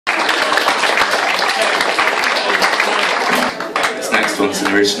one's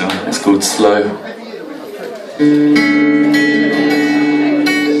an original, it's called Slow.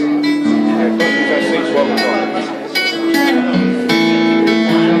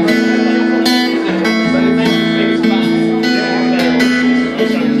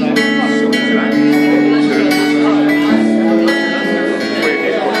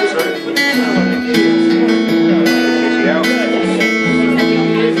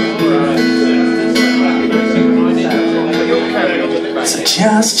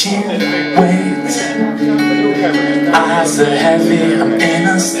 Just you wait. Eyes are heavy, I'm in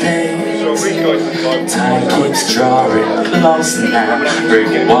a state. Time keeps drawing closer now.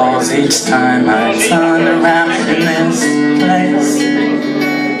 Breaking walls each time I turn around in this place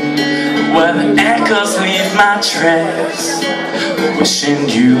where the echoes leave my trace. Wishing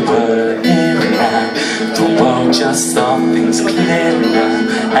you were here now. The world just saw things clear now.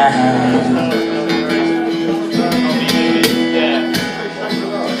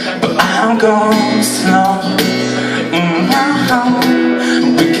 I'm going slow.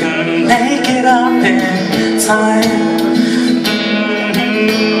 We can make it up in time.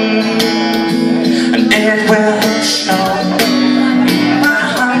 And it will show.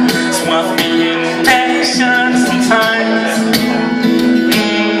 It's worth being patient sometimes.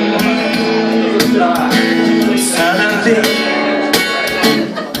 Suddenly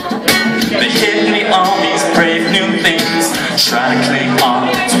they hit me all these brave new things. Try to cling on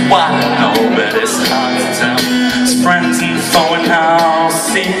to what I know, but it's hard to tell. It's friends and foe and I'll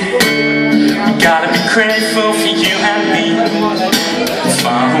see. You gotta be grateful for you and me.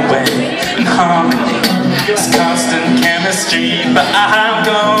 Far away in harmony, it's constant chemistry, but I'll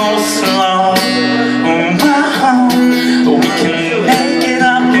go slow. We can make it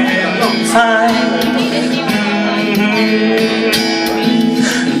up in time.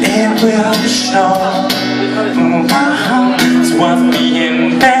 It will show. It's worth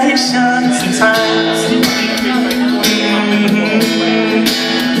being patient sometimes.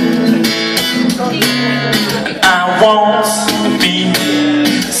 And I won't be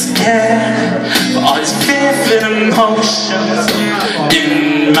scared for all these vivid emotions in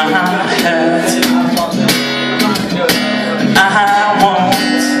my head. And I won't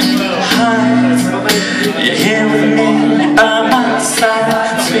hide. You're here with me by my side.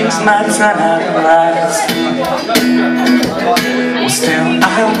 Fix my time right. Still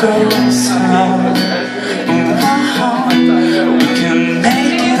I'll go slow. We can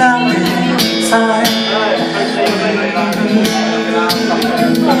make it up in time.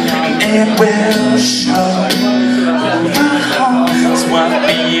 It will show. It's worth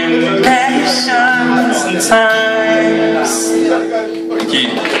being patient sometimes. Thank you.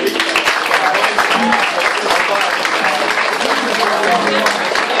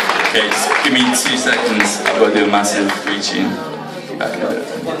 Okay, just give me 2 seconds. I've got to do a massive retune. Back in a bit.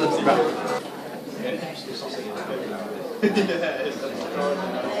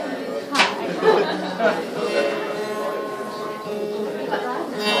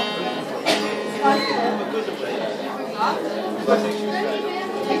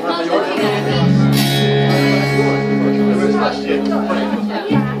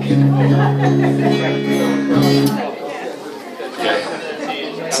 Okay.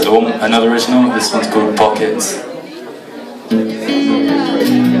 So another original. This one's called Pockets.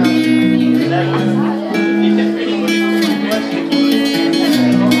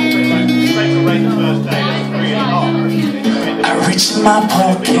 I reach in my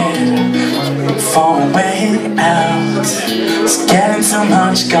pocket for a way out. It's getting too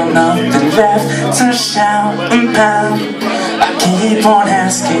much, got nothing left to shout and pound. I keep on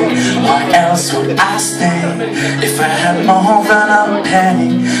asking, why else would I stay? If I had more than a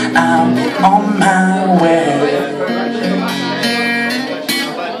penny, I'll be on my way.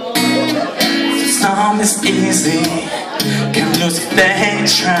 Some is easy, can lose if they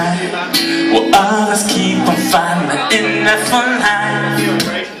try. While others keep on fighting in there for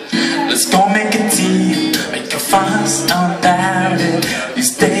life. Let's go make a deal, make a fuss about it.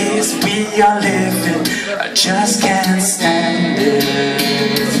 These days we are living, I just can't stand it.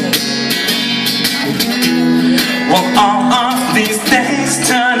 Well, all of these days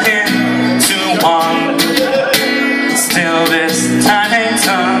turn into one. Still this time ain't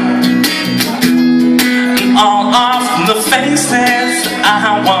done. All of the faces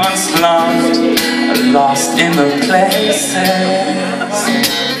I once loved are lost in the places.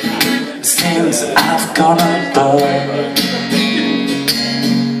 Seems I've gone above.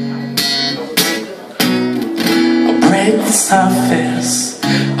 I'll break the surface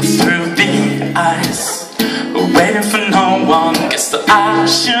through the ice, waiting for no one. Guess that I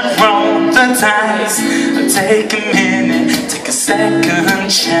should roll the dice. Take a minute, take a second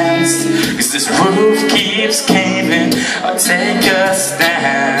chance, 'cause this roof keeps caving. I'll take a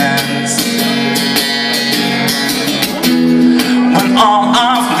stance. When all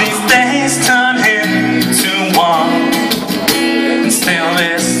of these days turn into one, and still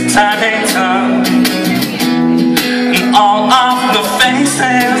this time ain't done, and all of the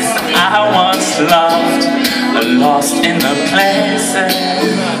faces I once loved are lost in the places.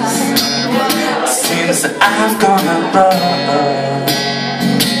 Seems that I've gone above.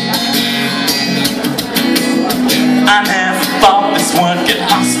 I never thought this would get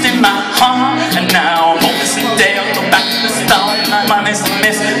lost in my heart, and now I'm hoping someday I'll go back to the start. My money's a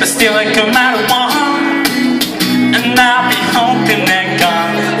miss, but still it could matter one. And I'll be hoping they're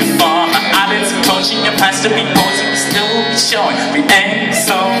gone before my eyelids approaching your past to be posing. We still will be showing we ain't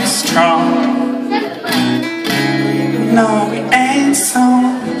so strong. No, we ain't so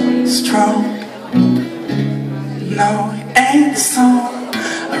strong. No, it ain't so.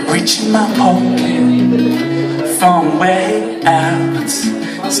 I'm reaching my pocket from way out.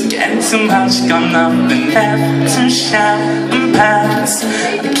 It's getting too much, got nothing left to shout and pass.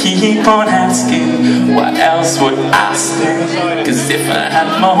 I keep on asking, what else would I say? 'Cause if I had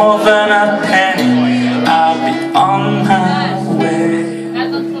more than a penny, I'd be on my way.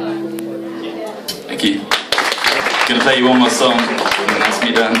 Thank you. Gonna play you one more song, and that's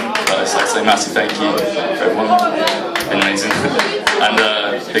me done. But I'd like to say massive thank you for everyone. Been amazing. And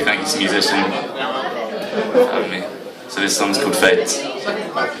big thank you to the musician for having me. So this song's called Fate.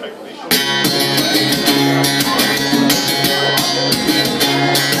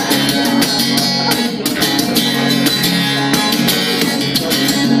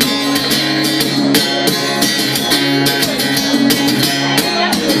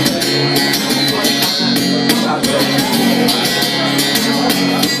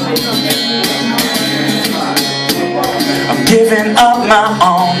 I'm giving up my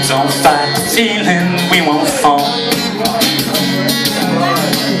own, don't fight the feeling, we won't fall.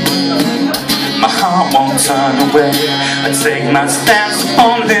 My heart won't turn away, I take my stance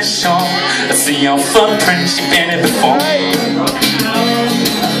upon this shore. I see your footprints, you've been here before.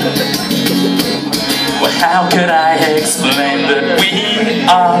 Well, how could I explain that we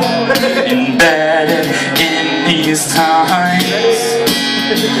are embedded in these times?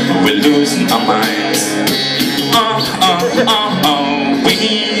 We're losing our minds. We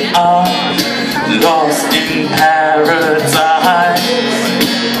are lost in paradise,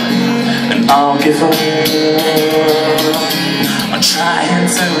 and I'll give up on trying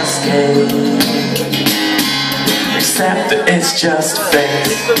to escape, except that it's just fate.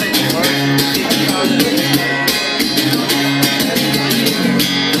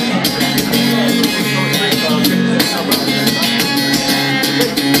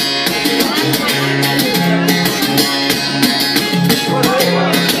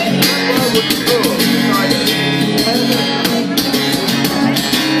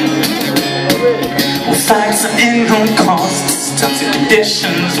 Facts are in on costs, terms and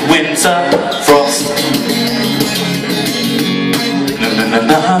conditions, winter, frost.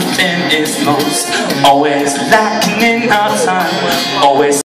 Nothing is lost, always lacking in our time, always